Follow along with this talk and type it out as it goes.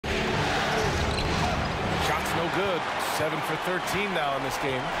no good. 7 for 13 now in this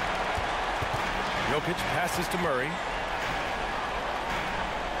game. Jokic passes to Murray.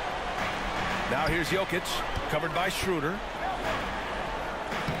 Now here's Jokic, covered by Schroeder.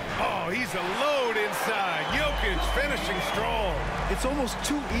 Oh, he's a load inside. Jokic finishing strong. It's almost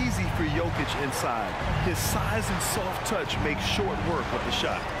too easy for Jokic inside. His size and soft touch make short work with the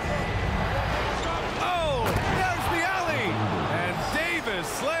shot. Oh, there's the alley. And Davis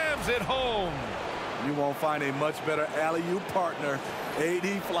slams it home. You won't find a much better alley-oop partner. AD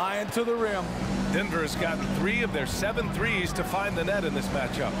flying to the rim. Denver's gotten 3 of their 7 threes to find the net in this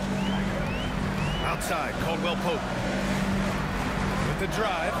matchup. Outside, Caldwell Pope. With the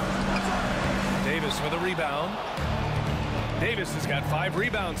drive. Davis with a rebound. Davis has got 5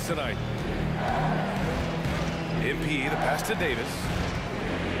 rebounds tonight. MP, the pass to Davis.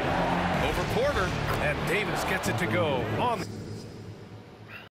 Over Porter, and Davis gets it to go on.